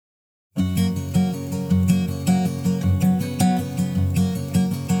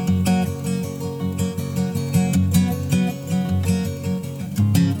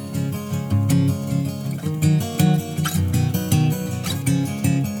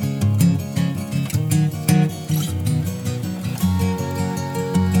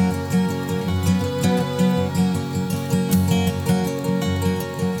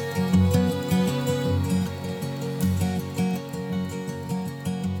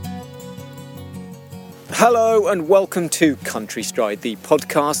Hello and welcome to Country Stride, the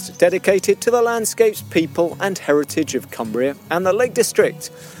podcast dedicated to the landscapes, people and heritage of Cumbria and the Lake District.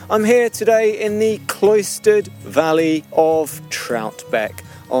 I'm here today in the cloistered valley of Troutbeck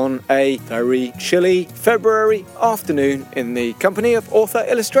on a very chilly February afternoon in the company of author,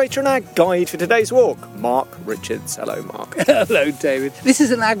 illustrator and our guide for today's walk, Mark Richards. Hello, Mark. Hello, David. This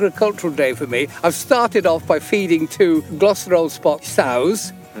is an agricultural day for me. I've started off by feeding 2 Gloucester Old Spot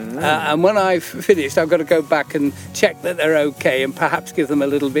sows. And when I've finished, I've got to go back and check that they're okay and perhaps give them a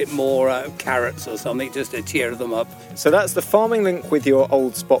little bit more carrots or something just to cheer them up. So that's the farming link with your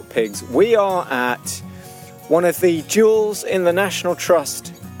Old Spot pigs. We are at one of the jewels in the National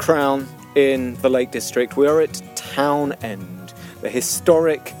Trust crown in the Lake District. We are at Town End, the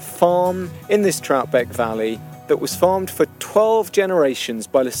historic farm in this Troutbeck Valley that was farmed for 12 generations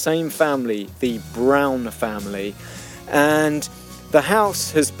by the same family, the Brown family. And the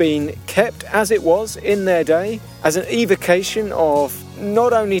house has been kept as it was in their day, as an evocation of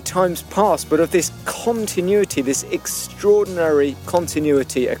not only times past, but of this continuity, this extraordinary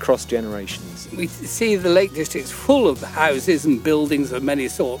continuity across generations. We see the Lake District's full of houses and buildings of many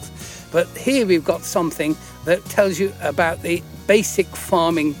sorts, but here we've got something that tells you about the basic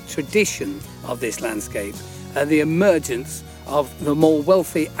farming tradition of this landscape and the emergence of the more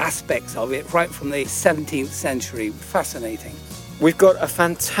wealthy aspects of it right from the 17th century. Fascinating. We've got a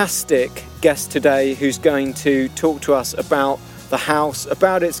fantastic guest today who's going to talk to us about the house,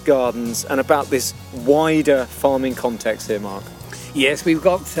 about its gardens, and about this wider farming context here, Mark. Yes, we've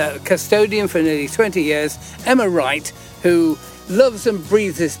got custodian for nearly 20 years, Emma Wright, who loves and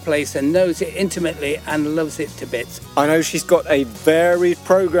breathes this place and knows it intimately and loves it to bits. I know she's got a varied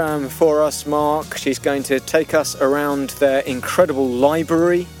programme for us, Mark. She's going to take us around their incredible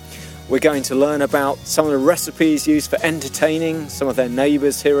library. We're going to learn about some of the recipes used for entertaining some of their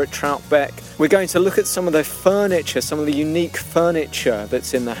neighbours here at Troutbeck. We're going to look at some of the furniture, some of the unique furniture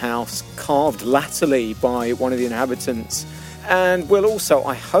that's in the house, carved latterly by one of the inhabitants. And we'll also,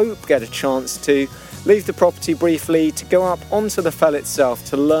 I hope, get a chance to leave the property briefly, to go up onto the fell itself,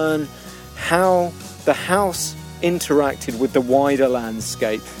 to learn how the house interacted with the wider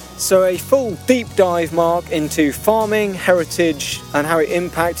landscape. So a full deep dive, Mark, into farming, heritage and how it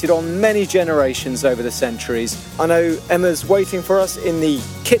impacted on many generations over the centuries. I know Emma's waiting for us in the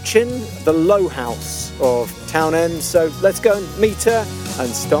kitchen, the low house of Town End. So let's go and meet her and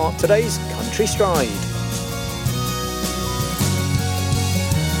start today's Country Stride.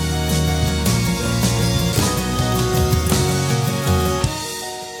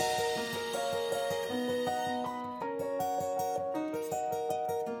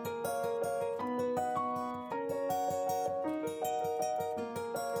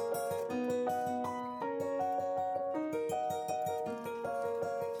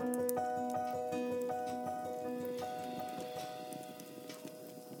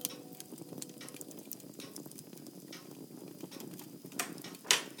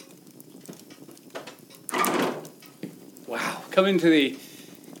 Come into the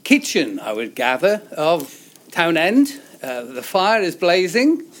kitchen, I would gather, of Town End. The fire is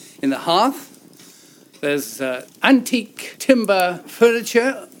blazing in the hearth. There's antique timber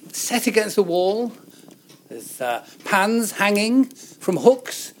furniture set against the wall. There's pans hanging from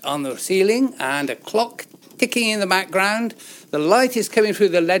hooks on the ceiling and a clock ticking in the background. The light is coming through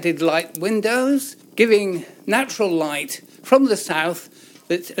the leaded light windows, giving natural light from the south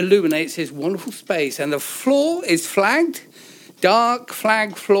that illuminates this wonderful space. And the floor is flagged. Dark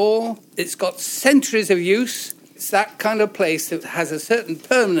flag floor. It's got centuries of use. It's that kind of place that has a certain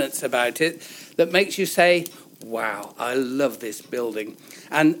permanence about it that makes you say, wow, I love this building.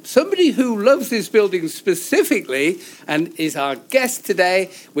 And somebody who loves this building specifically and is our guest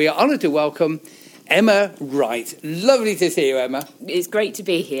today, we are honoured to welcome Emma Wright. Lovely to see you, Emma. It's great to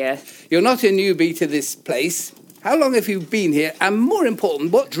be here. You're not a newbie to this place. How long have you been here? And more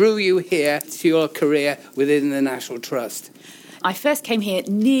important, what drew you here to your career within the National Trust? I first came here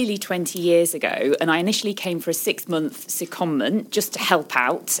nearly 20 years ago, and I initially came for a 6-month secondment just to help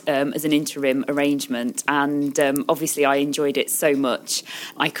out as an interim arrangement. And obviously I enjoyed it so much,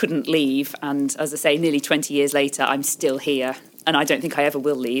 I couldn't leave. And as I say, nearly 20 years later, I'm still here. And I don't think I ever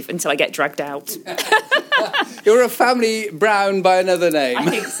will leave until I get dragged out. You're a family Brown by another name. I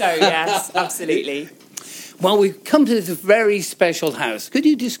think so, yes, absolutely. Well, we've come to this very special house. Could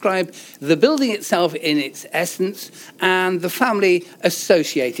you describe the building itself in its essence and the family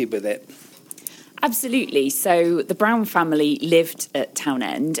associated with it? Absolutely. So the Brown family lived at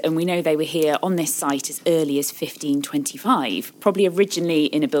Townend, and we know they were here on this site as early as 1525, probably originally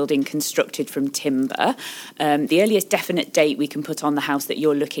in a building constructed from timber. The earliest definite date we can put on the house that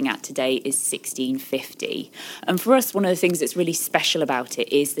you're looking at today is 1650. And for us, one of the things that's really special about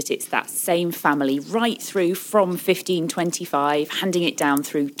it is that it's that same family right through from 1525, handing it down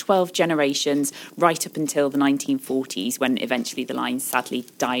through 12 generations, right up until the 1940s, when eventually the line sadly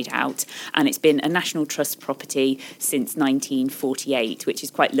died out. And it's been a National Trust property since 1948, which is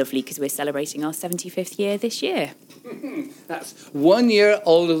quite lovely because we're celebrating our 75th year this year. That's 1 year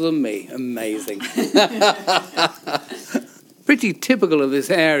older than me. Amazing. Pretty typical of this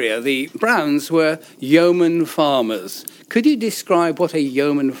area, the Browns were yeoman farmers. Could you describe what a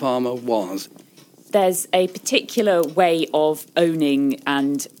yeoman farmer was? There's a particular way of owning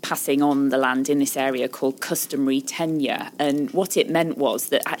and passing on the land in this area called customary tenure. And what it meant was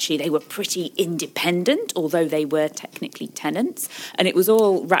that actually they were pretty independent, although they were technically tenants. And it was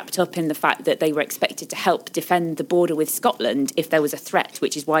all wrapped up in the fact that they were expected to help defend the border with Scotland if there was a threat,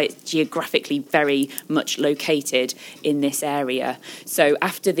 which is why it's geographically very much located in this area. So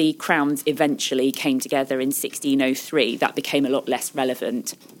after the crowns eventually came together in 1603, that became a lot less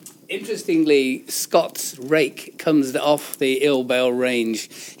relevant. Interestingly, Scott's rake comes off the Ilbale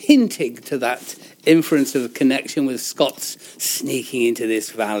range, hinting to that inference of connection with Scots sneaking into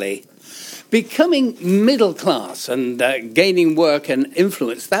this valley. Becoming middle class and gaining work and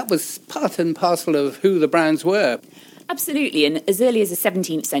influence, that was part and parcel of who the Browns were. Absolutely, and as early as the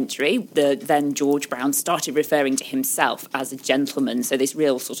 17th century, the then George Brown started referring to himself as a gentleman, so this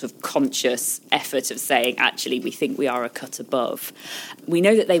real sort of conscious effort of saying, actually, we think we are a cut above. We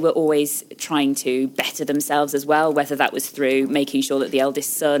know that they were always trying to better themselves as well, whether that was through making sure that the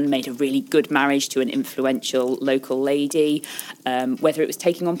eldest son made a really good marriage to an influential local lady, whether it was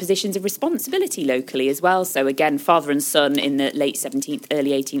taking on positions of responsibility locally as well. So again, father and son in the late 17th,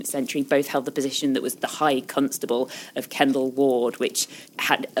 early 18th century both held the position that was the High Constable of Kendal Ward, which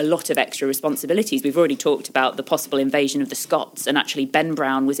had a lot of extra responsibilities. We've already talked about the possible invasion of the Scots, and actually Ben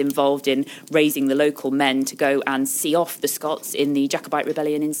Brown was involved in raising the local men to go and see off the Scots in the Jacobite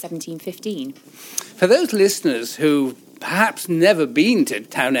Rebellion in 1715. For those listeners who perhaps never been to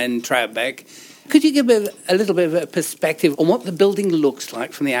Townend Troutbeck, could you give a little bit of a perspective on what the building looks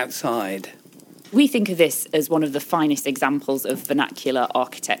like from the outside? We think of this as one of the finest examples of vernacular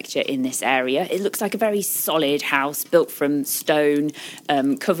architecture in this area. It looks like a very solid house built from stone,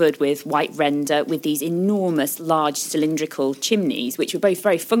 covered with white render, with these enormous large cylindrical chimneys, which were both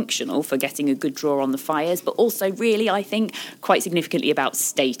very functional for getting a good draw on the fires, but also really, I think, quite significantly about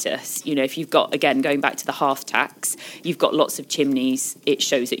status. You know, if you've got, again, going back to the hearth tax, you've got lots of chimneys, it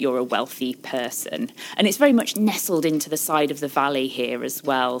shows that you're a wealthy person. And it's very much nestled into the side of the valley here as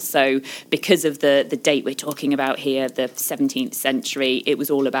well. So because of the date we're talking about here, the 17th century, it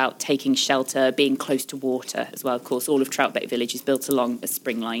was all about taking shelter, being close to water as well. Of course, all of Troutbeck Village is built along a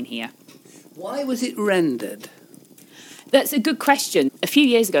spring line here. Why was it rendered? That's a good question. A few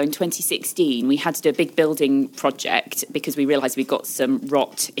years ago in 2016, we had to do a big building project because we realised we got some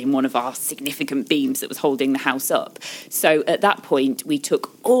rot in one of our significant beams that was holding the house up. So at that point, we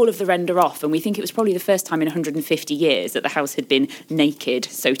took all of the render off, and we think it was probably the first time in 150 years that the house had been naked,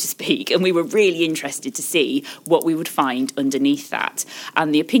 so to speak. And we were really interested to see what we would find underneath that.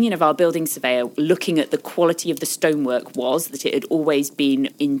 And the opinion of our building surveyor, looking at the quality of the stonework, was that it had always been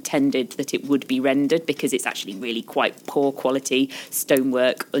intended that it would be rendered, because it's actually really quite poor quality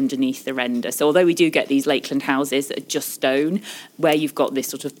stonework underneath the render. So although we do get these Lakeland houses that are just stone, where you've got this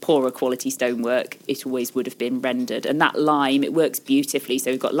sort of poorer quality stonework, it always would have been rendered. And that lime, it works beautifully.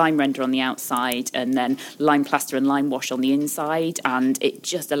 So we've got lime render on the outside and then lime plaster and lime wash on the inside, and it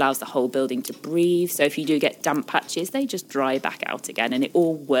just allows the whole building to breathe. So if you do get damp patches, they just dry back out again, and it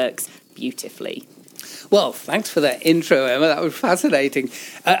all works beautifully. Well, thanks for that intro, Emma. That was fascinating.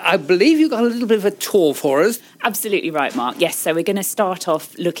 I believe you got a little bit of a tour for us. Absolutely right, Mark. Yes, so we're going to start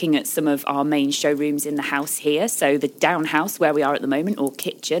off looking at some of our main showrooms in the house here. So the down house, where we are at the moment, or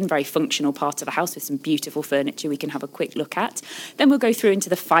kitchen, very functional part of the house with some beautiful furniture we can have a quick look at. Then we'll go through into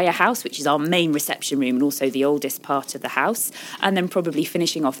the firehouse, which is our main reception room and also the oldest part of the house. And then probably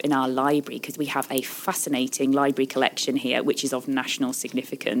finishing off in our library, because we have a fascinating library collection here, which is of national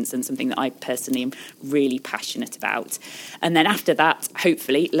significance and something that I personally am really passionate about. And then after that,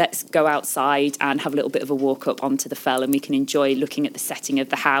 hopefully, let's go outside and have a little bit of a walk up onto the fell, and we can enjoy looking at the setting of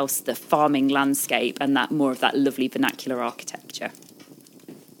the house, the farming landscape, and that more of that lovely vernacular architecture.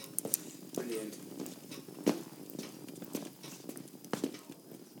 Brilliant.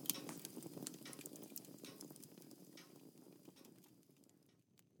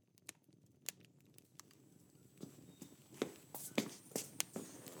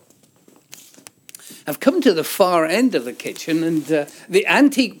 I've come to the far end of the kitchen, and the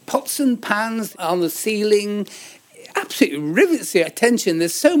antique pots and pans on the ceiling absolutely rivets the attention.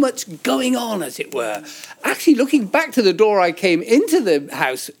 There's so much going on, as it were. Actually, looking back to the door I came into the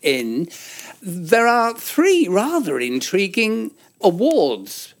house in, there are 3 rather intriguing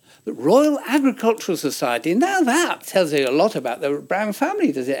awards. The Royal Agricultural Society. Now that tells you a lot about the Brown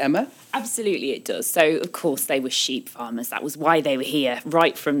family, does it, Emma? Absolutely it does. So, of course, they were sheep farmers. That was why they were here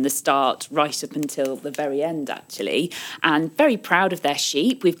right from the start, right up until the very end, actually. And very proud of their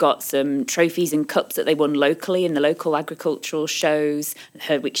sheep. We've got some trophies and cups that they won locally in the local agricultural shows,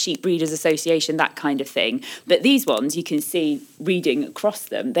 Herdwick Sheep Breeders Association, that kind of thing. But these ones, you can see reading across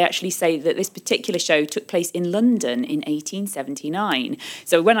them, they actually say that this particular show took place in London in 1879.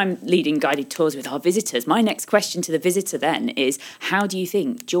 So when I'm leading guided tours with our visitors, my next question to the visitor then is, how do you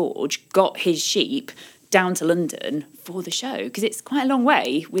think George got his sheep down to London for the show? Because it's quite a long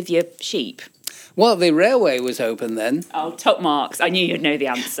way with your sheep. Well, the railway was open then. Oh, top marks. I knew you'd know the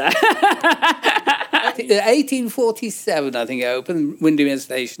answer. 1847, I think it opened, Windermere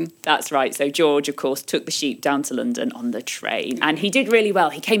Station. That's right. So George, of course, took the sheep down to London on the train. And he did really well.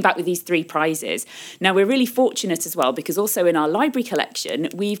 He came back with these 3 prizes. Now, we're really fortunate as well, because also in our library collection,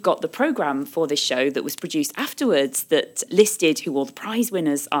 we've got the programme for this show that was produced afterwards that listed who all the prize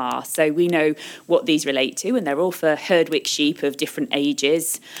winners are. So we know what these relate to, and they're all for Herdwick sheep of different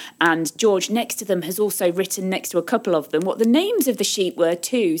ages. And George, next to them, has also written next to a couple of them what the names of the sheep were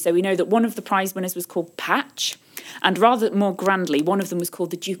too. So we know that one of the prize winners was called Patch, and rather more grandly, one of them was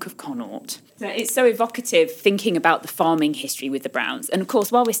called the Duke of Connaught. So it's so evocative thinking about the farming history with the Browns. And of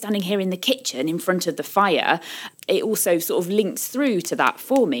course, while we're standing here in the kitchen in front of the fire, it also sort of links through to that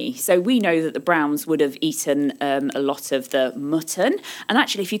for me. So we know that the Browns would have eaten a lot of the mutton. And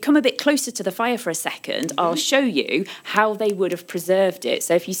actually, if you come a bit closer to the fire for a second, I'll show you how they would have preserved it.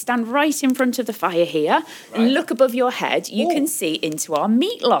 So if you stand right in front of the fire here and look above your head, you can see into our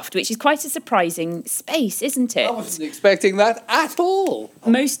meat loft, which is quite a surprising space, isn't it? I wasn't expecting that at all.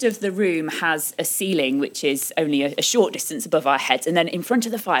 Most of the room has a ceiling which is only a short distance above our heads, and then in front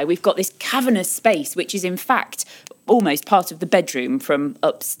of the fire we've got this cavernous space which is in fact almost part of the bedroom from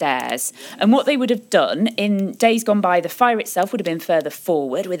upstairs. And what they would have done in days gone by, the fire itself would have been further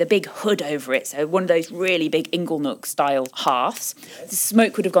forward with a big hood over it, so one of those really big Inglenook style hearths. The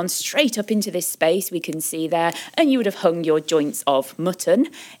smoke would have gone straight up into this space we can see there, and you would have hung your joints of mutton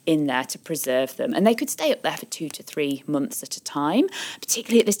in there to preserve them. And they could stay up there for 2 to 3 months at a time,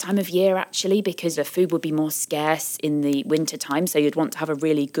 particularly at this time of year actually, because the food would be more scarce in the winter time, so you'd want to have a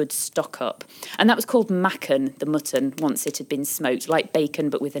really good stock up. And that was called Macon, the mutton, once it had been smoked, like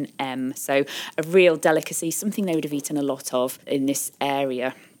bacon but with an M. So a real delicacy, something they would have eaten a lot of in this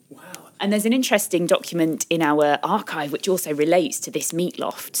area. Wow. And there's an interesting document in our archive which also relates to this meat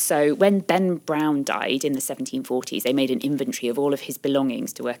loft. So when Ben Brown died in the 1740s, they made an inventory of all of his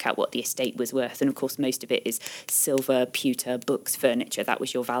belongings to work out what the estate was worth. And of course, most of it is silver, pewter, books, furniture. That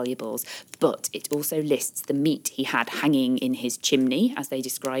was your valuables. But it also lists the meat he had hanging in his chimney, as they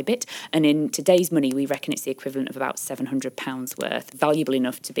describe it. And in today's money, we reckon it's the equivalent of about £700 worth, valuable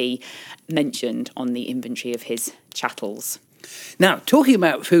enough to be mentioned on the inventory of his chattels. Now, talking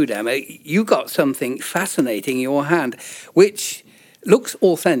about food, Emma, you got something fascinating in your hand, which looks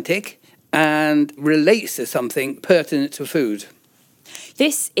authentic and relates to something pertinent to food.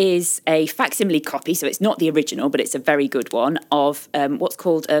 This is a facsimile copy, so it's not the original, but it's a very good one, of what's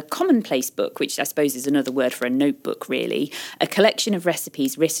called a commonplace book, which I suppose is another word for a notebook, really. A collection of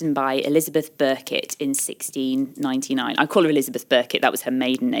recipes written by Elizabeth Birkett in 1699. I call her Elizabeth Birkett, that was her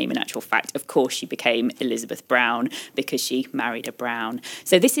maiden name in actual fact. Of course, she became Elizabeth Brown because she married a Brown.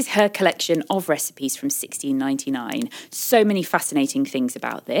 So this is her collection of recipes from 1699. So many fascinating things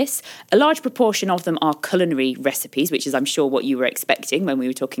about this. A large proportion of them are culinary recipes, which is, I'm sure, what you were expecting when we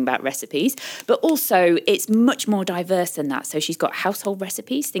were talking about recipes, but also it's much more diverse than that. So she's got household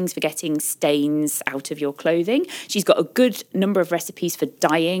recipes, things for getting stains out of your clothing. She's got a good number of recipes for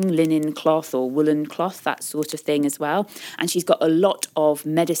dyeing, linen cloth or woolen cloth, that sort of thing as well. And she's got a lot of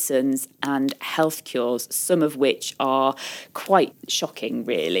medicines and health cures, some of which are quite shocking,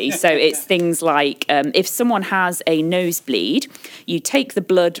 really. So it's things like if someone has a nosebleed, you take the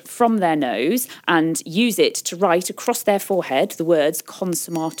blood from their nose and use it to write across their forehead the words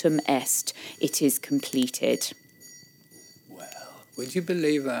consummatum est, it is completed. Well, would you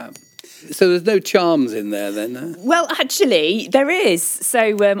believe that? So there's no charms in there then? No? Well, actually, there is.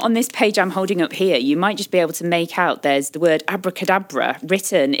 So on this page I'm holding up here, you might just be able to make out there's the word abracadabra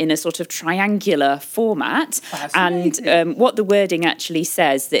written in a sort of triangular format. And what the wording actually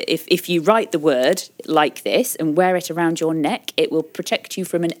says, that if you write the word like this and wear it around your neck, it will protect you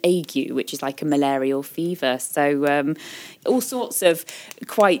from an ague, which is like a malarial fever. So all sorts of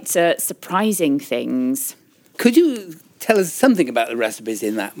quite surprising things. Could you tell us something about the recipes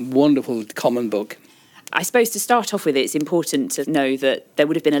in that wonderful common book? I suppose to start off with, it's important to know that there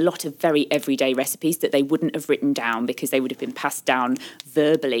would have been a lot of very everyday recipes that they wouldn't have written down because they would have been passed down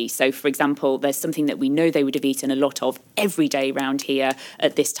verbally. So, for example, there's something that we know they would have eaten a lot of every day around here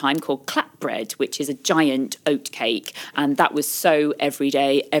at this time called clapbread, which is a giant oat cake. And that was so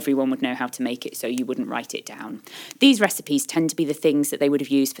everyday, everyone would know how to make it, so you wouldn't write it down. These recipes tend to be the things that they would have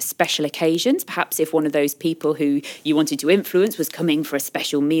used for special occasions. Perhaps if one of those people who you wanted to influence was coming for a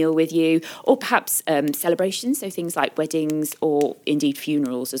special meal with you, or perhaps celebrations, so things like weddings or indeed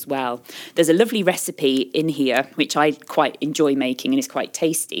funerals as well. There's a lovely recipe in here which I quite enjoy making and is quite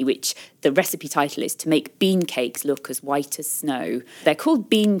tasty, which the recipe title is to make bean cakes look as white as snow. They're called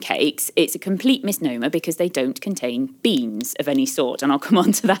bean cakes. It's a complete misnomer because they don't contain beans of any sort, and I'll come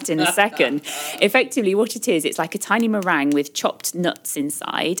on to that in a second. Effectively, what it is, it's like a tiny meringue with chopped nuts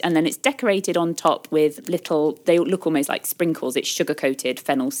inside, and then it's decorated on top with little, they look almost like sprinkles. It's sugar-coated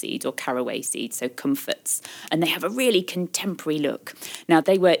fennel seeds or caraway seeds, so comfits, and they have a really contemporary look. Now,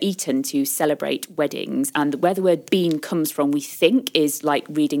 they were eaten to celebrate weddings, and where the word bean comes from, we think, is like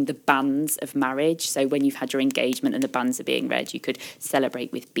reading the banns of marriage. So when you've had your engagement and the banns are being read, you could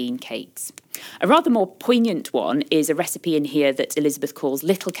celebrate with bean cakes. A rather more poignant one is a recipe in here that Elizabeth calls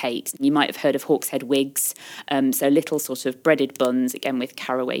little cakes. You might have heard of Hawkshead wigs, so little sort of breaded buns, again with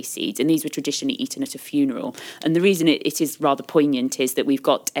caraway seeds, and these were traditionally eaten at a funeral. And the reason it is rather poignant is that we've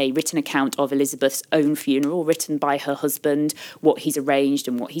got a written account of Elizabeth's own funeral, written by her husband, what he's arranged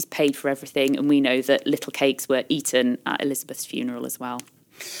and what he's paid for everything, and we know that little cakes were eaten at Elizabeth's funeral as well.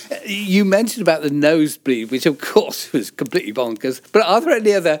 You mentioned about the nosebleed, which of course was completely bonkers, but are there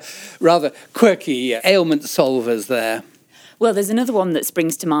any other rather quirky ailment solvers there? Well, there's another one that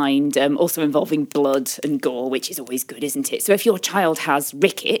springs to mind, also involving blood and gore, which is always good, isn't it? So if your child has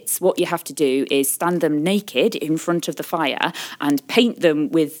rickets, what you have to do is stand them naked in front of the fire and paint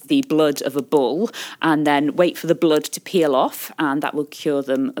them with the blood of a bull and then wait for the blood to peel off, and that will cure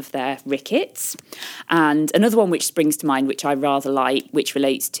them of their rickets. And another one which springs to mind, which I rather like, which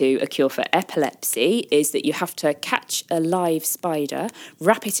relates to a cure for epilepsy, is that you have to catch a live spider,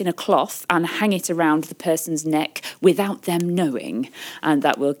 wrap it in a cloth and hang it around the person's neck without them knowing, and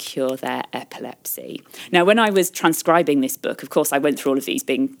that will cure their epilepsy. Now, when I was transcribing this book, of course, I went through all of these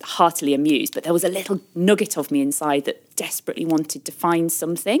being heartily amused, but there was a little nugget of me inside that desperately wanted to find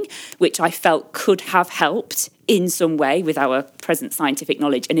something which I felt could have helped in some way with our present scientific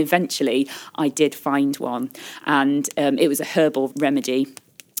knowledge, and eventually I did find one, and it was a herbal remedy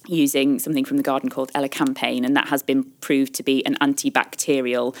using something from the garden called elecampane, and that has been proved to be an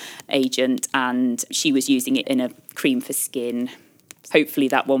antibacterial agent, and she was using it in a cream for skin. Hopefully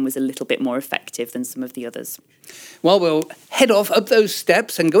that one was a little bit more effective than some of the others. Well, we'll head off up those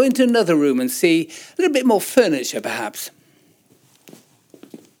steps and go into another room and see a little bit more furniture, perhaps.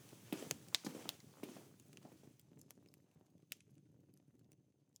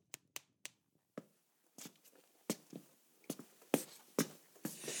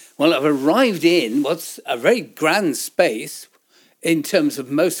 Well, I've arrived in what's a very grand space. In terms of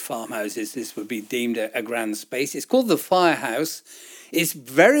most farmhouses, this would be deemed a grand space. It's called the Firehouse. It's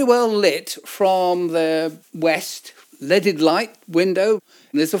very well lit from the west, leaded light window.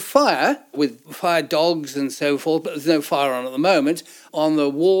 There's a fire with fire dogs and so forth, but there's no fire on at the moment. On the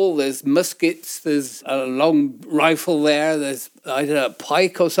wall, there's muskets, there's a long rifle there, there's, I don't know, a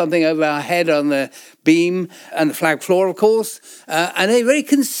pike or something over our head on the beam, and the flag floor, of course, and a very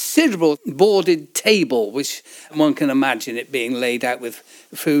considerable boarded table, which one can imagine it being laid out with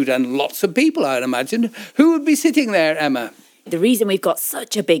food and lots of people, I'd imagine. Who would be sitting there, Emma? The reason we've got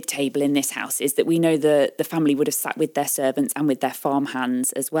such a big table in this house is that we know the family would have sat with their servants and with their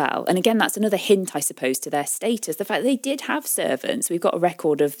farmhands as well. And again, that's another hint, I suppose, to their status. The fact that they did have servants. We've got a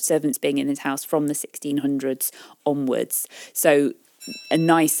record of servants being in this house from the 1600s onwards. So a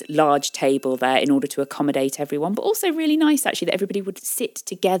nice large table there in order to accommodate everyone, but also really nice actually that everybody would sit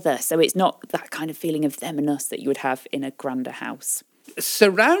together. So it's not that kind of feeling of them and us that you would have in a grander house.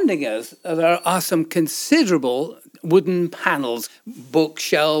 Surrounding us, there are some considerable wooden panels,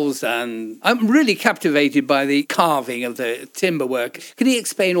 bookshelves, and I'm really captivated by the carving of the timber work. Can you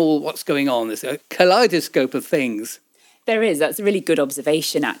explain all what's going on? There's a kaleidoscope of things. There is. That's a really good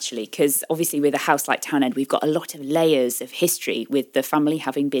observation, actually, because obviously with a house like Townend, we've got a lot of layers of history with the family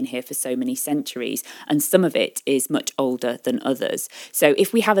having been here for so many centuries, and some of it is much older than others. So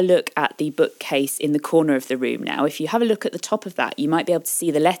if we have a look at the bookcase in the corner of the room now, if you have a look at the top of that, you might be able to see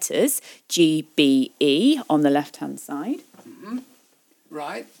the letters GBE on the left-hand side. Mm-hmm.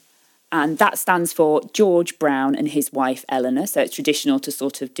 Right. And that stands for George Brown and his wife Eleanor. So it's traditional to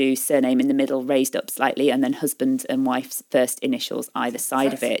sort of do surname in the middle, raised up slightly, and then husband and wife's first initials either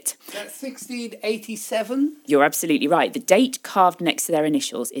side of it. That's 1687? You're absolutely right. The date carved next to their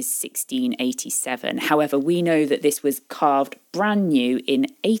initials is 1687. However, we know that this was carved brand new in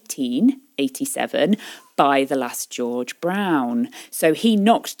 1887 by the last George Brown. So he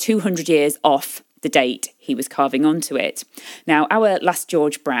knocked 200 years off the date he was carving onto it. Now, our last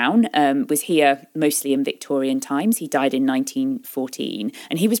George Brown was here mostly in Victorian times. He died in 1914,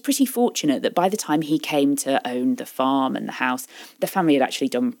 and he was pretty fortunate that by the time he came to own the farm and the house, the family had actually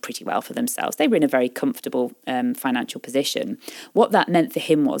done pretty well for themselves. They were in a very comfortable financial position. What that meant for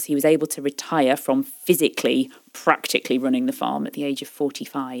him was he was able to retire from physically, practically running the farm at the age of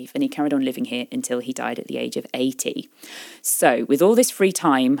 45, and he carried on living here until he died at the age of 80. So with all this free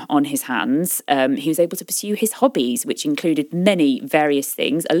time on his hands, he was able to pursue his hobbies, which included many various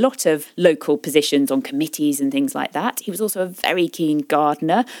things, a lot of local positions on committees and things like that. He was also a very keen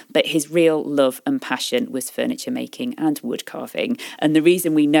gardener, but his real love and passion was furniture making and wood carving. And the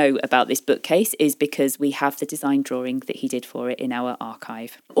reason we know about this bookcase is because we have the design drawing that he did for it in our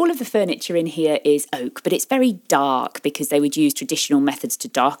archive. All of the furniture in here is oak, but it's very dark because they would use traditional methods to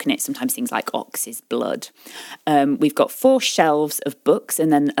darken it, sometimes things like ox's blood. We've got 4 shelves of books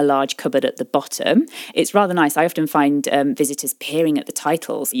and then a large cupboard at the bottom. It's rather nice. I often find visitors peering at the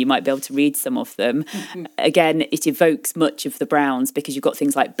titles. You might be able to read some of them. Again, it evokes much of the Browns because you've got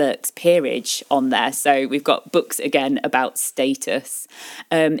things like Burke's Peerage on there. So we've got books, again, about status.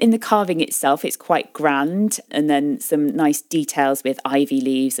 In the carving itself, it's quite grand, and then some nice details with ivy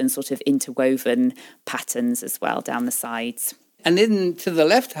leaves and sort of interwoven patterns as well down the sides. And in to the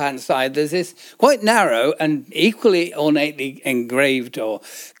left-hand side, there's this quite narrow and equally ornately engraved or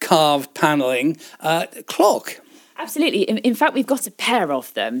carved panelling clock. Absolutely. In fact, we've got a pair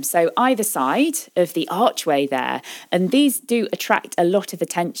of them. So either side of the archway there. And these do attract a lot of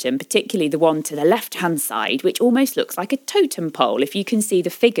attention, particularly the one to the left-hand side, which almost looks like a totem pole. If you can see the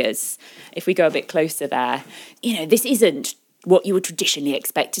figures, if we go a bit closer there, you know, this isn't what you would traditionally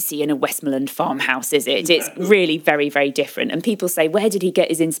expect to see in a Westmoreland farmhouse, is it? It's really very, very different. And people say, where did he get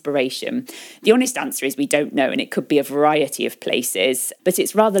his inspiration? The honest answer is we don't know, and it could be a variety of places. But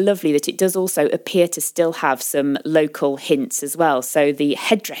it's rather lovely that it does also appear to still have some local hints as well. So the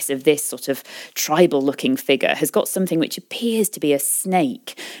headdress of this sort of tribal-looking figure has got something which appears to be a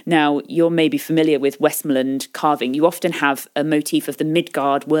snake. Now, you're maybe familiar with Westmoreland carving. You often have a motif of the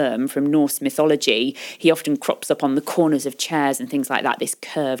Midgard worm from Norse mythology. He often crops up on the corners of chairs and things like that, this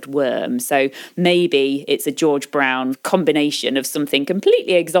curved worm. So maybe it's a George Brown combination of something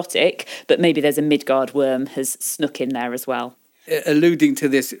completely exotic, but maybe there's a Midgard worm has snuck in there as well. Alluding to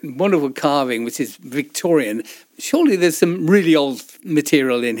this wonderful carving, which is Victorian, surely there's some really old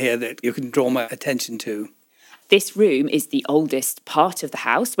material in here that you can draw my attention to. This room is the oldest part of the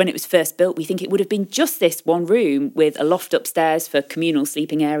house. When it was first built, we think it would have been just this one room with a loft upstairs for communal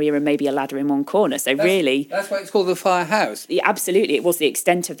sleeping area and maybe a ladder in one corner. So That's why it's called the firehouse. Yeah, absolutely. It was the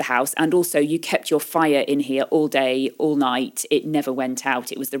extent of the house. And also you kept your fire in here all day, all night. It never went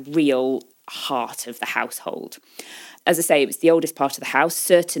out. It was the real heart of the household. As I say, it was the oldest part of the house,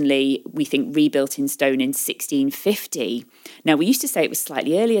 certainly we think rebuilt in stone in 1650. Now, we used to say it was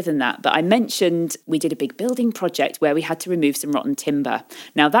slightly earlier than that, but I mentioned we did a big building project where we had to remove some rotten timber.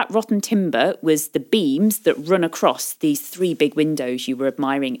 Now, that rotten timber was the beams that run across these 3 big windows you were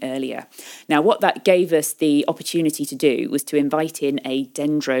admiring earlier. Now, what that gave us the opportunity to do was to invite in a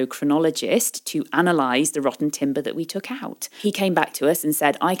dendrochronologist to analyse the rotten timber that we took out. He came back to us and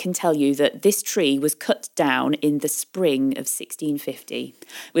said, I can tell you that this tree was cut down in the spring of 1650,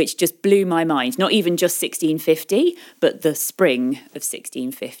 which just blew my mind. Not even just 1650, but the spring of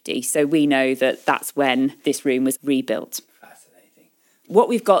 1650. So we know that that's when this room was rebuilt. Fascinating. What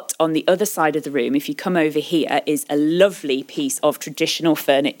we've got on the other side of the room, if you come over here, is a lovely piece of traditional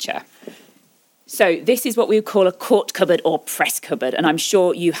furniture. So this is what we would call a court cupboard or press cupboard, and I'm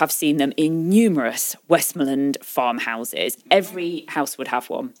sure you have seen them in numerous Westmoreland farmhouses. Every house would have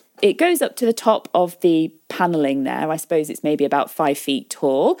one. It goes up to the top of the panelling there. I suppose it's maybe about 5 feet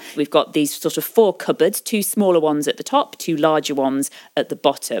tall. We've got these sort of 4 cupboards, 2 smaller ones at the top, 2 larger ones at the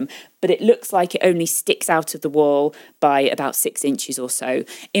bottom. But it looks like it only sticks out of the wall by about 6 inches or so.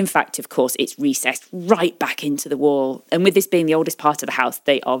 In fact, of course, it's recessed right back into the wall. And with this being the oldest part of the house,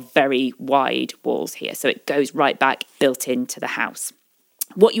 they are very wide walls here. So it goes right back built into the house.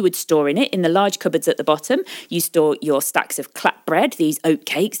 What you would store in it, in the large cupboards at the bottom, you store your stacks of clap bread, these oat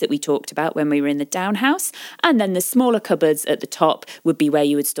cakes that we talked about when we were in the down house. And then the smaller cupboards at the top would be where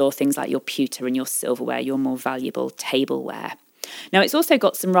you would store things like your pewter and your silverware, your more valuable tableware. Now, it's also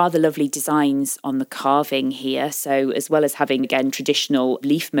got some rather lovely designs on the carving here. So as well as having, again, traditional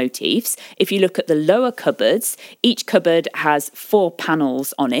leaf motifs, if you look at the lower cupboards, each cupboard has 4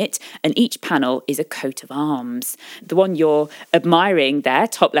 panels on it, and each panel is a coat of arms. The one you're admiring there,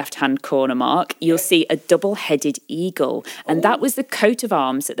 top left-hand corner, Mark, you'll see a double-headed eagle. And that was the coat of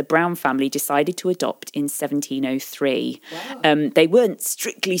arms that the Brown family decided to adopt in 1703. Wow. They weren't,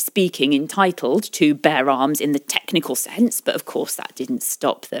 strictly speaking, entitled to bear arms in the technical sense, but of course that didn't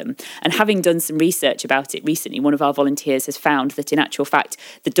stop them. And having done some research about it recently, one of our volunteers has found that in actual fact,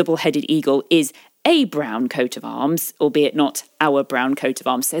 the double-headed eagle is a brown coat of arms, albeit not our brown coat of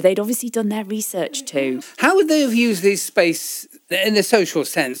arms. So they'd obviously done their research too. How would they have used this space in the social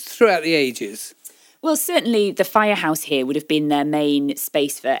sense throughout the ages? Well, certainly the firehouse here would have been their main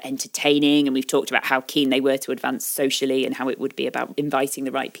space for entertaining, and we've talked about how keen they were to advance socially and how it would be about inviting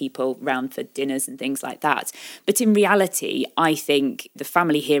the right people round for dinners and things like that. But in reality, I think the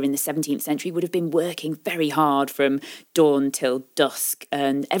family here in the 17th century would have been working very hard from dawn till dusk,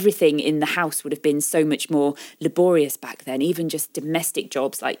 and everything in the house would have been so much more laborious back then, even just domestic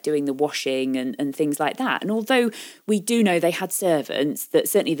jobs like doing the washing and things like that. And although we do know they had servants, that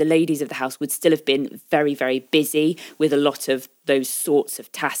certainly the ladies of the house would still have been very, very busy with a lot of those sorts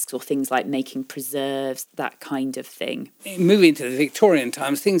of tasks, or things like making preserves, that kind of thing. Moving to the Victorian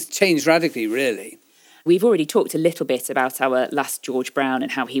times, things changed radically, really. We've already talked a little bit about our last George Brown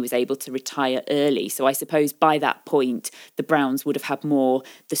and how he was able to retire early. So I suppose by that point, the Browns would have had more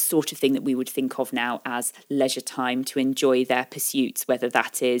the sort of thing that we would think of now as leisure time to enjoy their pursuits, whether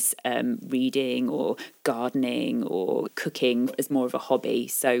that is reading or gardening or cooking as more of a hobby.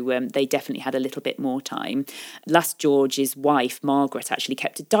 So they definitely had a little bit more time. Last George's wife, Margaret, actually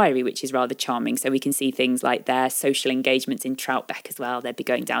kept a diary, which is rather charming. So we can see things like their social engagements in Troutbeck as well. They'd be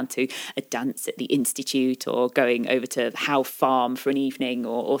going down to a dance at the Institute, or going over to Howe Farm for an evening,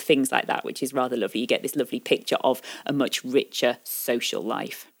 or things like that, which is rather lovely. You get this lovely picture of a much richer social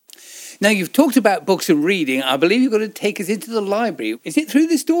life. Now, you've talked about books and reading. I believe you're going to take us into the library. Is it through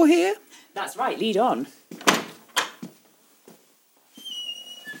this door here? That's right, lead on.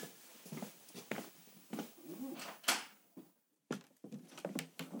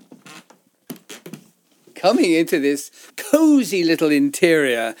 Coming into this cosy little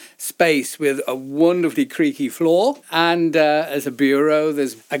interior space with a wonderfully creaky floor, and there's a bureau,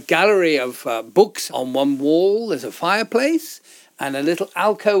 there's a gallery of books on one wall, there's a fireplace and a little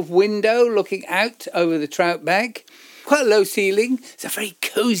alcove window looking out over the Troutbeck. Quite a low ceiling. It's a very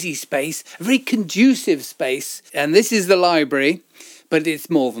cosy space, a very conducive space, and this is the library, but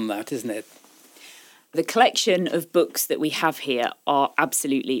it's more than that, isn't it? The collection of books that we have here are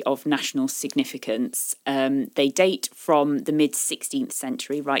absolutely of national significance. They date from the mid-16th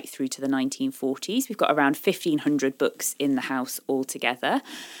century right through to the 1940s. We've got around 1,500 books in the house altogether,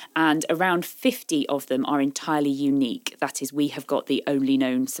 and around 50 of them are entirely unique. That is, we have got the only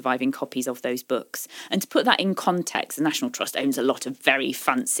known surviving copies of those books. And to put that in context, the National Trust owns a lot of very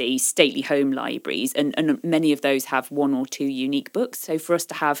fancy, stately home libraries, and many of those have 1 or 2 unique books. So for us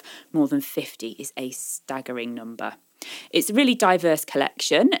to have more than 50 is a staggering number. It's a really diverse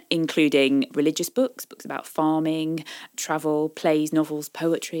collection, including religious books, books about farming, travel, plays, novels,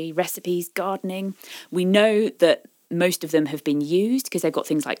 poetry, recipes, gardening. We know that most of them have been used because they've got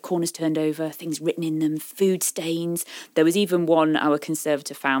things like corners turned over, things written in them, food stains. There was even one our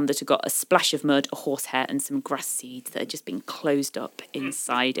conservator found that had got a splash of mud, a horsehair and some grass seeds that had just been closed up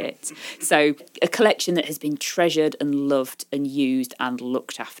inside it. So a collection that has been treasured and loved and used and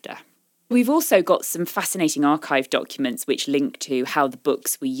looked after. We've also got some fascinating archive documents which link to how the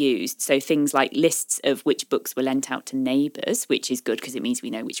books were used. So things like lists of which books were lent out to neighbours, which is good because it means we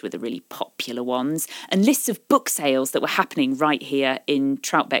know which were the really popular ones, and lists of book sales that were happening right here in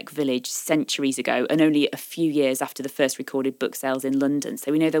Troutbeck Village centuries ago, and only a few years after the first recorded book sales in London.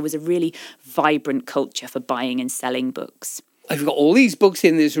 So we know there was a really vibrant culture for buying and selling books. I've got all these books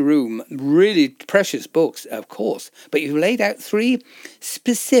in this room, really precious books, of course, but you've laid out 3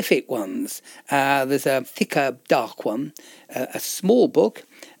 specific ones. There's a thicker, dark one, a small book,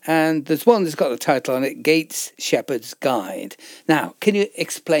 and there's one that's got the title on it, Gates Shepherd's Guide. Now, can you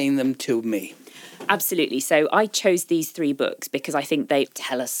explain them to me? Absolutely. So I chose these 3 books because I think they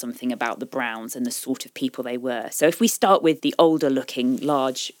tell us something about the Browns and the sort of people they were. So if we start with the older looking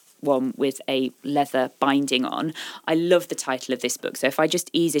large one with a leather binding on, I love the title of this book. So if I just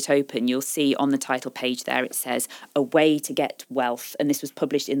ease it open, you'll see on the title page there it says A Way to Get Wealth, and this was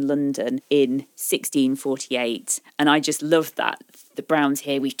published in London in 1648, and I just love that. The Browns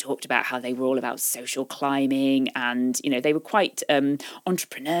here, we've talked about how they were all about social climbing, and they were quite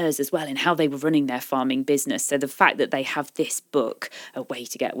entrepreneurs as well in how they were running their farming business. So the fact that they have this book, A Way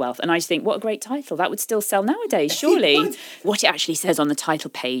to Get Wealth, and I just think, what a great title. That would still sell nowadays, surely. What it actually says on the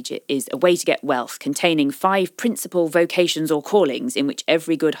title page is A Way to Get Wealth, containing 5 principal vocations or callings in which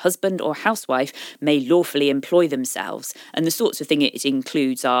every good husband or housewife may lawfully employ themselves. And the sorts of thing it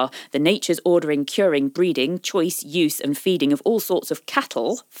includes are the nature's ordering, curing, breeding, choice, use and feeding of all sorts of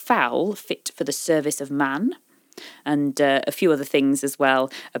cattle, fowl, fit for the service of man, and a few other things as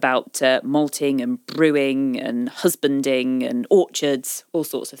well about malting and brewing and husbanding and orchards, all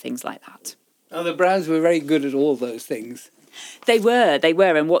sorts of things like that. Oh, the Browns were very good at all those things. They were,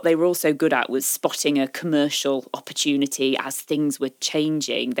 and what they were also good at was spotting a commercial opportunity as things were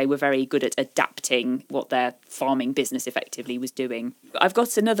changing. They were very good at adapting what their farming business effectively was doing. I've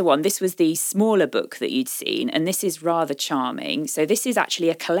got another one. This was the smaller book that you'd seen, and this is rather charming. So this is actually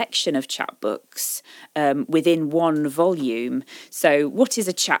a collection of chapbooks within one volume. So what is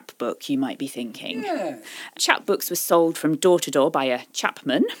a chapbook, you might be thinking? Yeah. Chapbooks were sold from door to door by a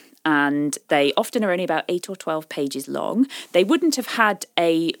chapman, and they often are only about 8 or 12 pages long. They wouldn't have had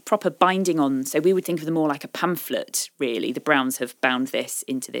a proper binding on, so we would think of them more like a pamphlet, really. The Browns have bound this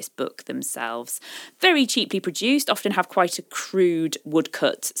into this book themselves. Very cheaply produced, often have quite a crude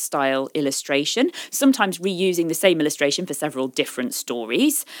woodcut style illustration, sometimes reusing the same illustration for several different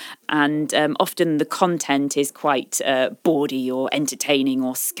stories, and often the content is quite bawdy or entertaining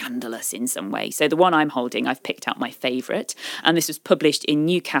or scandalous in some way. So the one I'm holding, I've picked out my favourite, and this was published in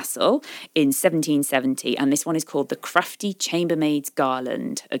Newcastle in 1770, and this one is called The Crafty Chambermaid's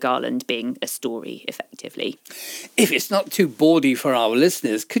Garland, a garland being a story, effectively. If it's not too bawdy for our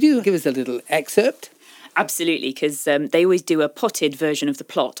listeners, could you give us a little excerpt? Absolutely, because they always do a potted version of the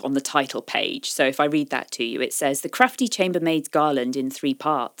plot on the title page. So if I read that to you, it says, The Crafty Chambermaid's Garland in 3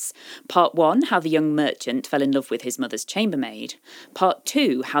 parts. Part 1, how the young merchant fell in love with his mother's chambermaid. Part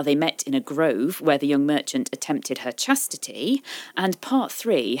 2, how they met in a grove where the young merchant attempted her chastity. And Part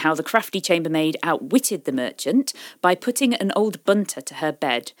 3, how the crafty chambermaid outwitted the merchant by putting an old bunter to her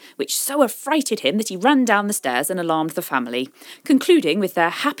bed, which so affrighted him that he ran down the stairs and alarmed the family, concluding with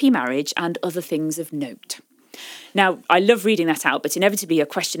their happy marriage and other things of note. Now, I love reading that out, but inevitably a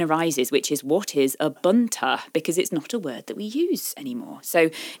question arises, which is, what is a bunter? Because it's not a word that we use anymore. So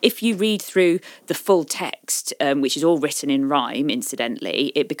if you read through the full text, which is all written in rhyme,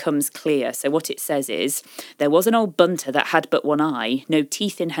 incidentally, it becomes clear. So what it says is, there was an old bunter that had but one eye, no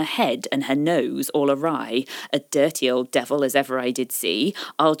teeth in her head and her nose all awry, a dirty old devil as ever I did see.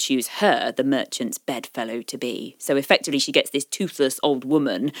 I'll choose her the merchant's bedfellow to be. So effectively she gets this toothless old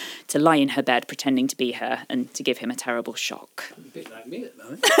woman to lie in her bed pretending to be her and to give him a terrible shock. A bit like me at the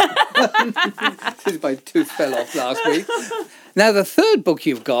moment. Since my tooth fell off last week. Now, the third book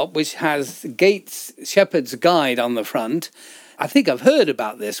you've got, which has Gates Shepherd's Guide on the front, I think I've heard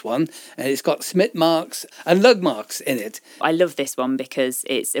about this one, and it's got Smith marks and lug marks in it. I love this one because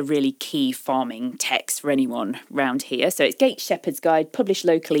it's a really key farming text for anyone round here. So it's Gates Shepherd's Guide, published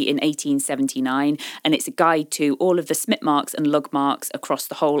locally in 1879, and it's a guide to all of the Smith marks and lug marks across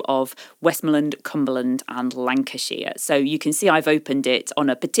the whole of Westmoreland, Cumberland and Lancashire. So you can see I've opened it on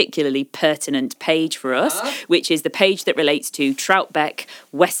a particularly pertinent page for us, which is the page that relates to Troutbeck,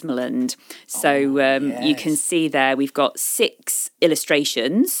 Westmoreland. So you can see there we've got 6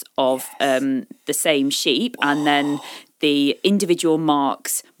 illustrations of the same sheep, and then the individual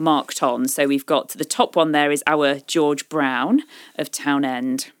marks marked on. So we've got the top one there is our George Brown of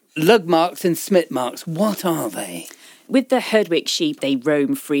Townend. Lug marks and Smith marks, what are they? With the Herdwick sheep, they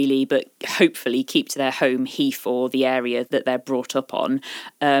roam freely, but hopefully keep to their home heath or the area that they're brought up on.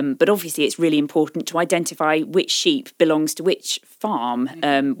 But obviously it's really important to identify which sheep belongs to which farm,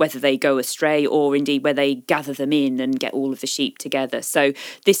 whether they go astray or indeed where they gather them in and get all of the sheep together. So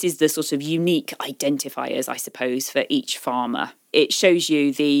this is the sort of unique identifiers, I suppose, for each farmer. It shows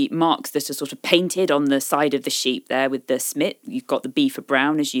you the marks that are sort of painted on the side of the sheep there with the Smith. You've got the B for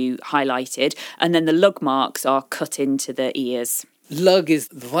brown, as you highlighted, and then the lug marks are cut into the ears. Lug is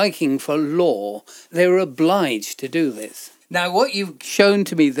the Viking for law. They were obliged to do this. Now, what you've shown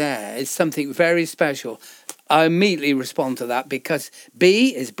to me there is something very special. I immediately respond to that because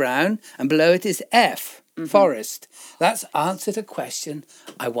B is brown and below it is F, forest. That's answered a question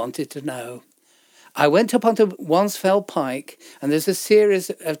I wanted to know. I went up onto Wansfell Pike, and there's a series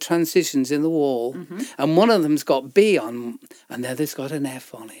of transitions in the wall, and one of them's got B on, and the other's got an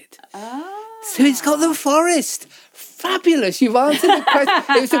F on it. So it's got the forest. Fabulous. You've answered the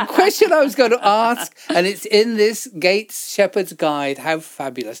question. It was a question I was going to ask, and it's in this Gates Shepherd's Guide. How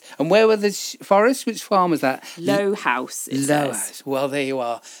fabulous. And where were the forests? Which farm was that? Low House, it Low says. House. Well, there you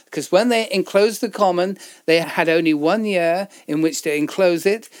are. Because when they enclosed the common, they had only 1 year in which to enclose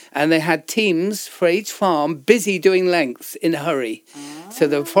it, and they had teams for each farm busy doing lengths in a hurry. So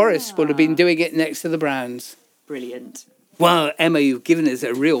the forest would have been doing it next to the Browns. Brilliant. Well, Emma, you've given us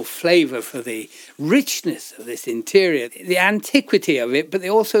a real flavour for the richness of this interior, the antiquity of it, but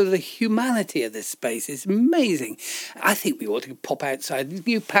also the humanity of this space. It's amazing. I think we ought to pop outside.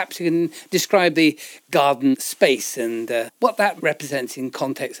 You perhaps can describe the garden space and what that represents in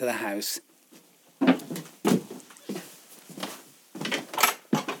context of the house.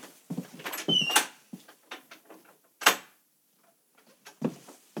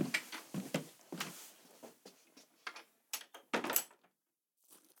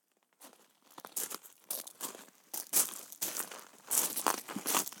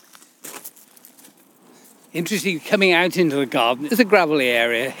 Interesting, coming out into the garden. There's a gravelly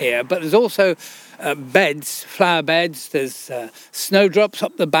area here, but there's also beds, flower beds. There's snowdrops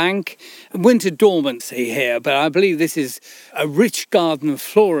up the bank. Winter dormancy here, but I believe this is a rich garden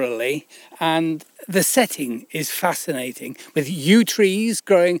florally, and the setting is fascinating with yew trees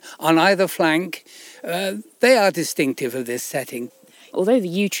growing on either flank. They are distinctive of this setting. Although the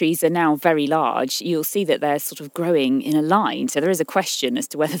yew trees are now very large, you'll see that they're sort of growing in a line. So there is a question as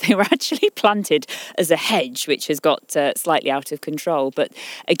to whether they were actually planted as a hedge, which has got slightly out of control. But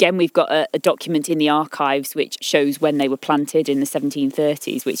again, we've got a document in the archives which shows when they were planted in the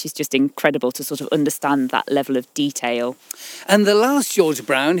 1730s, which is just incredible to sort of understand that level of detail. And the last George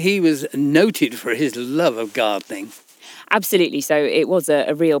Brown, he was noted for his love of gardening. Absolutely. So it was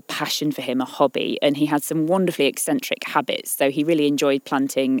a real passion for him, a hobby, and he had some wonderfully eccentric habits. So he really enjoyed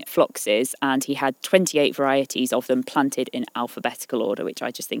planting phloxes, and he had 28 varieties of them planted in alphabetical order, which I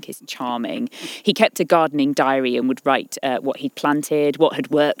just think is charming. He kept a gardening diary and would write what he'd planted, what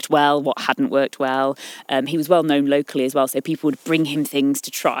had worked well, what hadn't worked well. He was well known locally as well, so people would bring him things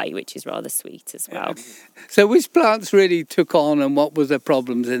to try, which is rather sweet as well. So which plants really took on, and what were the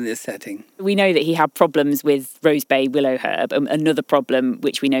problems in this setting? We know that he had problems with rosebay willow herb. Another problem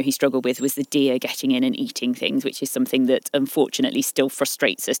which we know he struggled with was the deer getting in and eating things, which is something that unfortunately still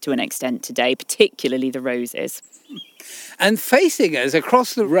frustrates us to an extent today, particularly the roses. And facing us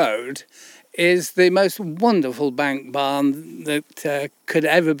across the road is the most wonderful bank barn that could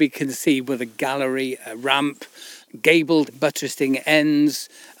ever be conceived, with a gallery, a ramp, gabled buttressing ends,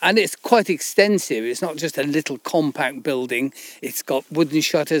 and it's quite extensive. It's not just a little compact building. It's got wooden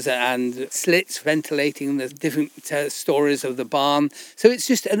shutters and slits ventilating the different stories of the barn. So it's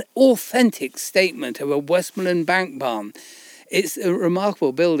just an authentic statement of a Westmoreland bank barn. It's a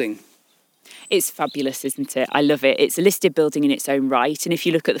remarkable building. It's fabulous, isn't it? I love it. It's a listed building in its own right. And if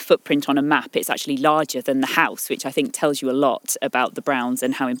you look at the footprint on a map, it's actually larger than the house, which I think tells you a lot about the Browns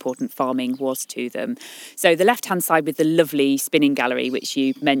and how important farming was to them. So the left-hand side with the lovely spinning gallery, which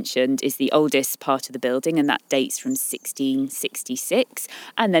you mentioned, is the oldest part of the building, and that dates from 1666.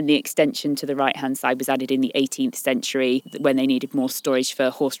 And then the extension to the right-hand side was added in the 18th century when they needed more storage for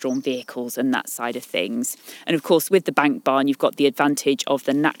horse-drawn vehicles and that side of things. And of course, with the bank barn, you've got the advantage of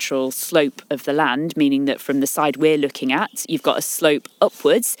the natural slope of the land, meaning that from the side we're looking at, you've got a slope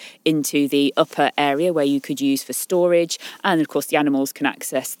upwards into the upper area where you could use for storage, and of course the animals can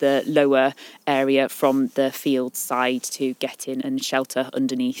access the lower area from the field side to get in and shelter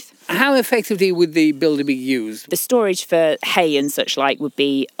underneath. How effectively would the building be used? The storage for hay and such like would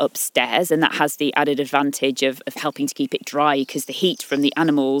be upstairs, and that has the added advantage of helping to keep it dry, because the heat from the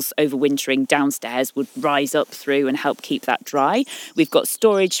animals overwintering downstairs would rise up through and help keep that dry. We've got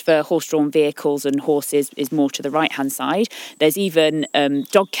storage for horse-drawn vehicles and horses is more to the right-hand side. There's even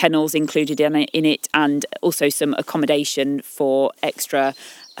dog kennels included in it, and also some accommodation for extra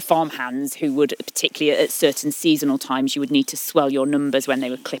farmhands who would, particularly at certain seasonal times, you would need to swell your numbers when they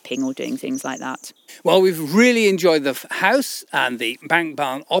were clipping or doing things like that. Well, we've really enjoyed the house and the bank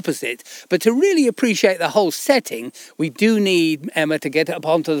barn opposite, but to really appreciate the whole setting, we do need Emma to get up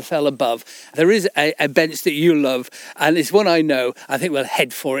onto the fell above. There is a bench that you love, and it's one I know. I think we'll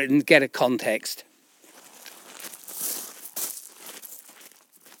head for it and get a context.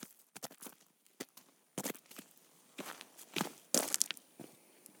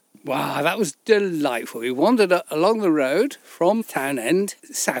 Wow, that was delightful. We wandered along the road from Townend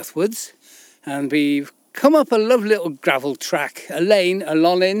southwards, and we've come up a lovely little gravel track, a lane, a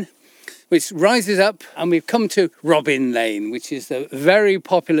lollin, which rises up, and we've come to Robin Lane, which is a very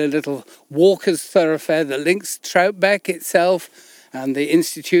popular little walkers' thoroughfare that links Troutbeck itself and the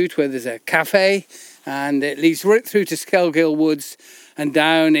Institute, where there's a cafe, and it leads right through to Skelgill Woods and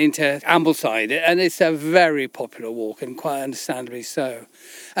down into Ambleside. And it's a very popular walk, and quite understandably so.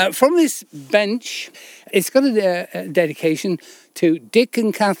 From this bench, it's got a dedication to Dick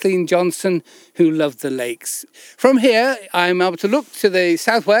and Kathleen Johnson, who loved the lakes. From here, I'm able to look to the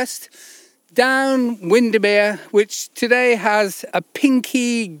southwest, down Windermere, which today has a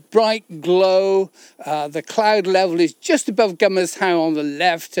pinky bright glow. The cloud level is just above Gummers How on the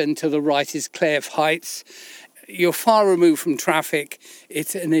left, and to the right is Clare Heights. You're far removed from traffic.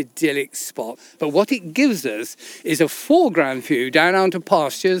 It's an idyllic spot. But what it gives us is a foreground view down onto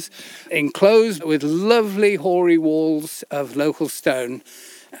pastures, enclosed with lovely hoary walls of local stone.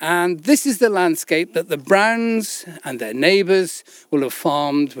 And this is the landscape that the Browns and their neighbours will have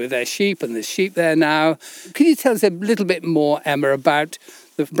farmed with their sheep, and there's sheep there now. Can you tell us a little bit more, Emma, about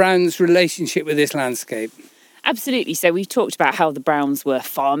the Browns' relationship with this landscape? Absolutely. So we've talked about how the Browns were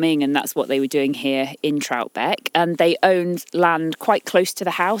farming, and that's what they were doing here in Troutbeck. And they owned land quite close to the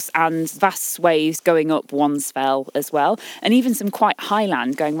house and vast swathes going up Wansfell as well. And even some quite high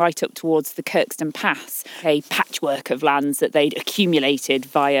land going right up towards the Kirkstone Pass, a patchwork of lands that they'd accumulated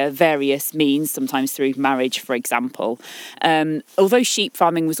via various means, sometimes through marriage, for example. Although sheep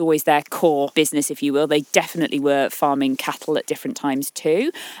farming was always their core business, if you will, they definitely were farming cattle at different times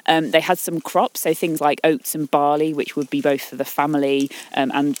too. They had some crops, so things like oats and barley, which would be both for the family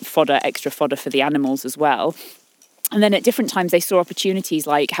and fodder, extra fodder for the animals as well. And then at different times they saw opportunities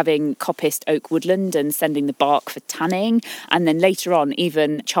like having coppiced oak woodland and sending the bark for tanning, and then later on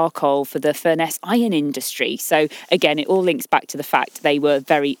even charcoal for the Furness iron industry. So again, it all links back to the fact they were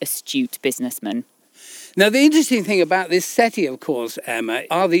very astute businessmen. Now, the interesting thing about this city, of course, Emma,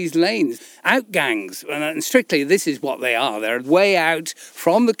 are these lanes, outgangs. And strictly, this is what they are. They're way out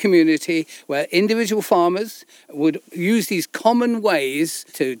from the community where individual farmers would use these common ways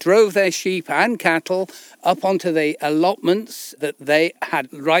to drove their sheep and cattle up onto the allotments that they had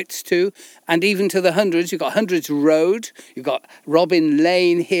rights to, and even to the hundreds. You've got Hundreds Road, you've got Robin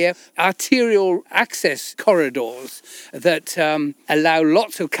Lane here, arterial access corridors that allow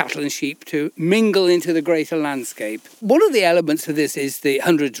lots of cattle and sheep to mingle into the greater landscape. One of the elements of this is the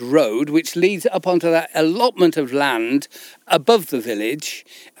Hundreds Road, which leads up onto that allotment of land above the village.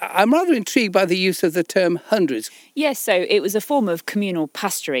 I'm rather intrigued by the use of the term hundreds. Yes, so it was a form of communal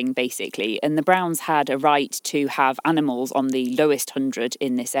pasturing, basically, and the Browns had a right to have animals on the lowest hundred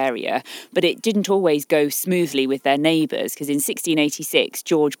in this area, but it didn't always go smoothly with their neighbours, because in 1686,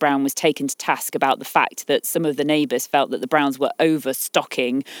 George Brown was taken to task about the fact that some of the neighbours felt that the Browns were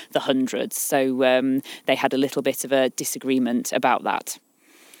overstocking the hundreds, so they had a little bit of a disagreement about that.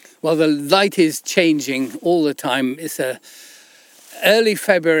 Well, the light is changing all the time. It's a early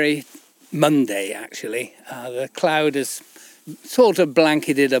February Monday, actually. The cloud has sort of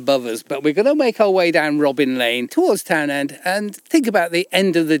blanketed above us, but we're going to make our way down Robin Lane towards Townend and think about the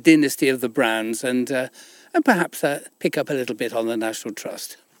end of the dynasty of the Browns and perhaps pick up a little bit on the National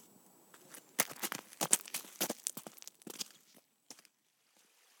Trust.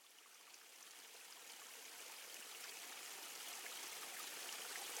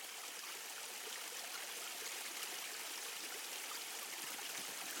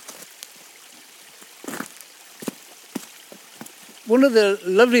 One of the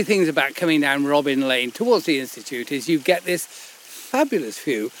lovely things about coming down Robin Lane towards the Institute is you get this fabulous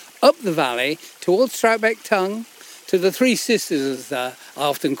view up the valley towards Troutbeck Tongue to the Three Sisters, as I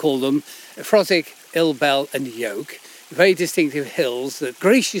often call them, Froswick, Ilbel and Yoke, very distinctive hills that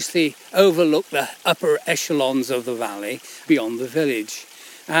graciously overlook the upper echelons of the valley beyond the village.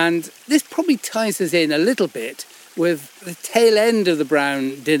 And this probably ties us in a little bit with the tail end of the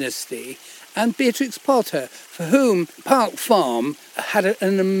Brown dynasty and Beatrix Potter, for whom Park Farm had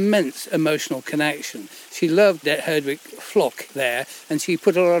an immense emotional connection. She loved the Herdwick flock there, and she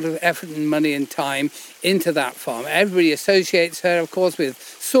put a lot of effort and money and time into that farm. Everybody associates her, of course, with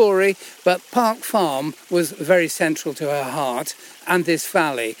Sawrey, but Park Farm was very central to her heart and this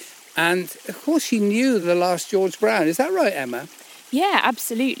valley. And, of course, she knew the last George Brown. Is that right, Emma? Yeah,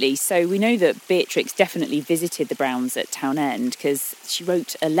 absolutely. So we know that Beatrix definitely visited the Browns at Townend because she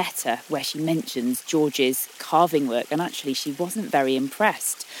wrote a letter where she mentions George's carving work, and actually she wasn't very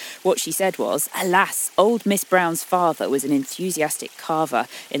impressed. What she said was, "Alas, old Miss Brown's father was an enthusiastic carver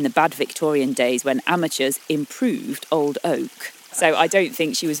in the bad Victorian days when amateurs improved old oak." So I don't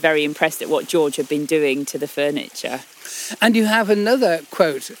think she was very impressed at what George had been doing to the furniture. And you have another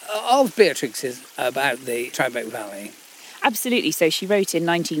quote of Beatrix's about the Troutbeck Valley. Absolutely. So she wrote in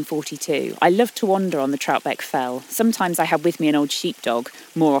 1942, "I loved to wander on the Troutbeck Fell. Sometimes I had with me an old sheepdog.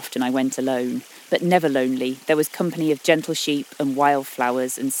 More often I went alone. But never lonely. There was company of gentle sheep and wild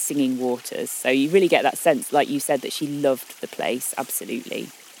flowers and singing waters." So you really get that sense, like you said, that she loved the place. Absolutely.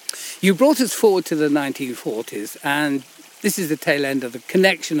 You brought us forward to the 1940s, and this is the tail end of the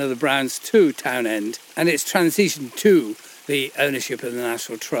connection of the Browns to Townend and its transition to the ownership of the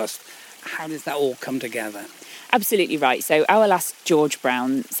National Trust. How does that all come together? Absolutely right. So our last George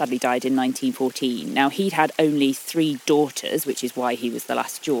Brown sadly died in 1914. Now, he'd had only 3 daughters, which is why he was the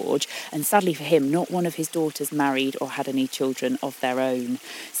last George. And sadly for him, not one of his daughters married or had any children of their own.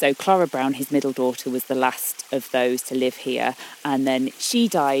 So Clara Brown, his middle daughter, was the last of those to live here. And then she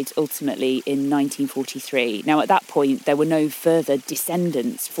died ultimately in 1943. Now, at that point, there were no further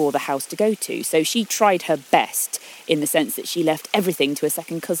descendants for the house to go to. So she tried her best in the sense that she left everything to a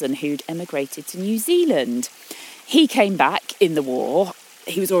second cousin who'd emigrated to New Zealand. He came back in the war.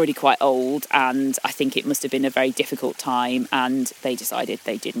 He was already quite old, and I think it must have been a very difficult time, and they decided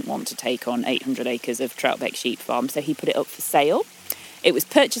they didn't want to take on 800 acres of Troutbeck Sheep Farm, so he put it up for sale. It was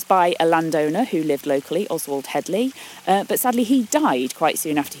purchased by a landowner who lived locally, Oswald Headley, but sadly he died quite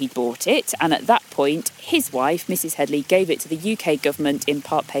soon after he'd bought it, and at that point his wife, Mrs Headley, gave it to the UK government in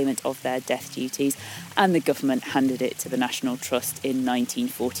part payment of their death duties, and the government handed it to the National Trust in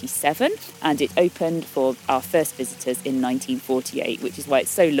 1947, and it opened for our first visitors in 1948, which is why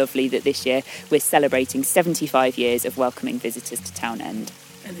it's so lovely that this year we're celebrating 75 years of welcoming visitors to Townend.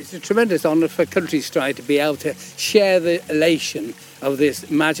 And it's a tremendous honour for Country Stride to be able to share the elation of this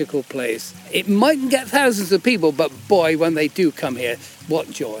magical place. It mightn't get thousands of people, but boy, when they do come here,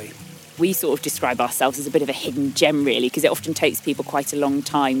 what joy. We sort of describe ourselves as a bit of a hidden gem, really, because it often takes people quite a long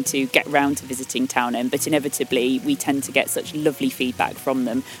time to get round to visiting Townend, but inevitably we tend to get such lovely feedback from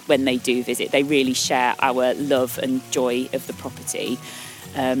them when they do visit. They really share our love and joy of the property.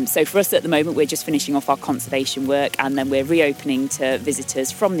 So for us at the moment, we're just finishing off our conservation work, and then we're reopening to visitors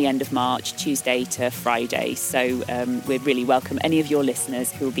from the end of March, Tuesday to Friday. So we'd really welcome any of your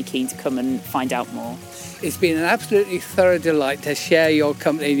listeners who will be keen to come and find out more. It's been an absolutely thorough delight to share your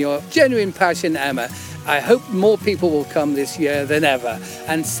company and your genuine passion, Emma. I hope more people will come this year than ever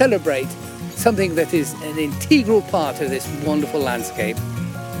and celebrate something that is an integral part of this wonderful landscape.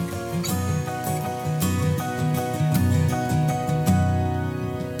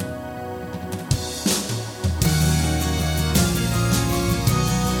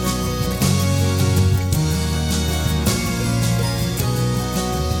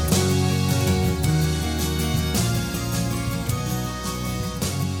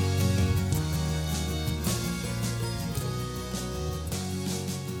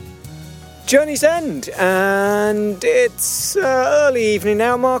 Journey's End, and it's early evening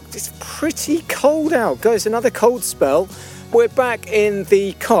now, Mark. It's pretty cold out. Goes another cold spell. We're back in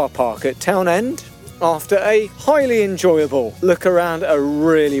the car park at Townend after a highly enjoyable look around a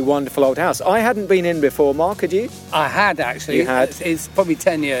really wonderful old house. I hadn't been in before, Mark, had you? I had, actually. You had? It's probably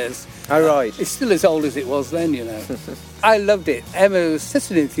 10 years. Oh, right. It's still as old as it was then, you know. I loved it. Emma was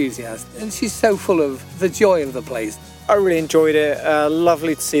such an enthusiast, and she's so full of the joy of the place. I really enjoyed it.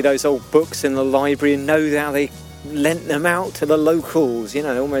 Lovely to see those old books in the library and know how they lent them out to the locals, you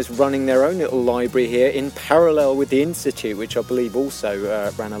know, almost running their own little library here in parallel with the Institute, which I believe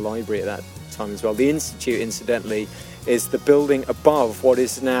also ran a library at that time as well. The Institute, incidentally, is the building above what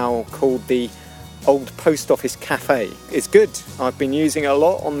is now called the Old Post Office Cafe. It's good. I've been using it a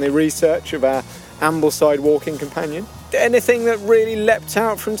lot on the research of our Ambleside walking companion. Anything that really leapt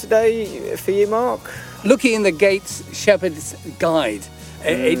out from today for you, Mark? Looking in the Gates Shepherd's Guide,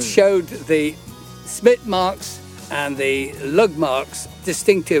 it showed the smit marks and the lug marks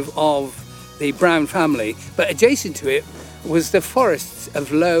distinctive of the Brown family, but adjacent to it was the forests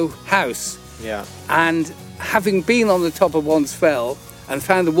of Low House. Yeah. And having been on the top of Wands Fell and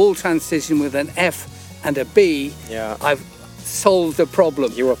found the wall transition with an F and a B, yeah, I've solved the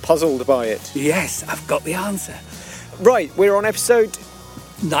problem. You were puzzled by it. Yes, I've got the answer. Right, we're on episode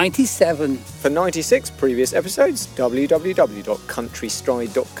 97. For 96 previous episodes,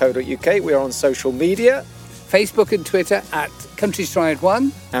 www.countrystride.co.uk. We are on social media. Facebook and Twitter at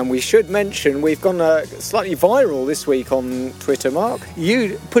Countrystride1. And we should mention we've gone slightly viral this week on Twitter, Mark.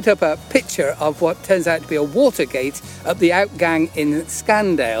 You put up a picture of what turns out to be a Watergate at the Outgang in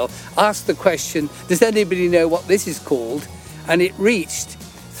Scandale. Asked the question, does anybody know what this is called? And it reached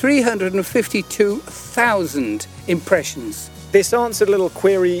 352,000 impressions. This answered a little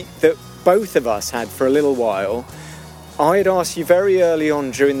query that both of us had for a little while. I had asked you very early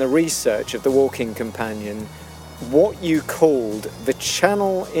on during the research of the Walking Companion what you called the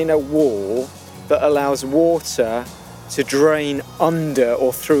channel in a wall that allows water to drain under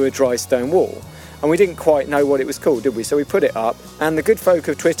or through a dry stone wall. And we didn't quite know what it was called, did we? So we put it up, and the good folk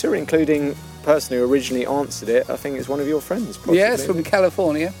of Twitter, including the person who originally answered it, I think it's one of your friends, possibly. Yes, from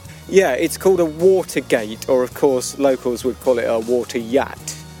California. Yeah, it's called a water gate, or of course locals would call it a water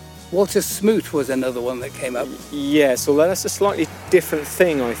yacht. Water smoot was another one that came up. Yes, although that's a slightly different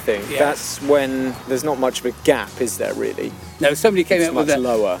thing, I think. Yes. That's when there's not much of a gap, is there, really? No, somebody came It's up with much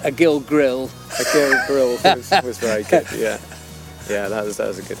lower. a gill grill. A grill was very good, yeah. Yeah, that was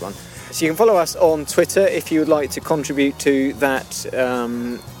a good one. So you can follow us on Twitter if you would like to contribute to that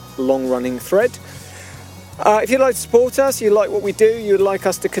long-running thread. If you'd like to support us, you like what we do, you'd like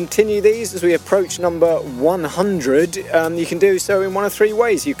us to continue these as we approach number 100, you can do so in one of three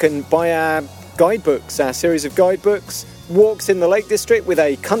ways. You can buy our guidebooks, our series of guidebooks, Walks in the Lake District with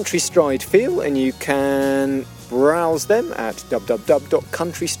a country stride feel, and you can browse them at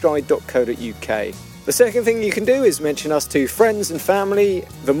www.countrystride.co.uk. The second thing you can do is mention us to friends and family.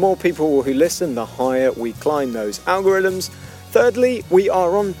 The more people who listen, the higher we climb those algorithms. Thirdly, we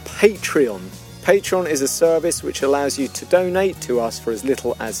are on Patreon. Patreon is a service which allows you to donate to us for as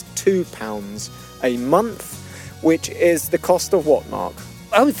little as £2 a month, which is the cost of what, Mark?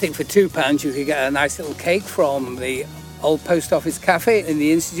 I would think for £2 you could get a nice little cake from the old post office cafe in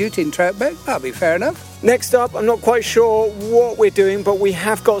the Institute in Troutbeck. That'd be fair enough. Next up, I'm not quite sure what we're doing, but we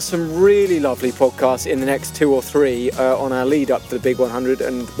have got some really lovely podcasts in the next 2 or 3 on our lead up to the big 100,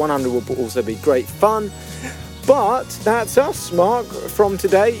 and 100 will also be great fun. But that's us, Mark, from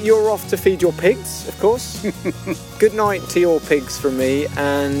today. You're off to feed your pigs, of course. Good night to your pigs from me,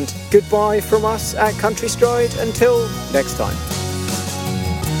 and goodbye from us at Country Stride until next time.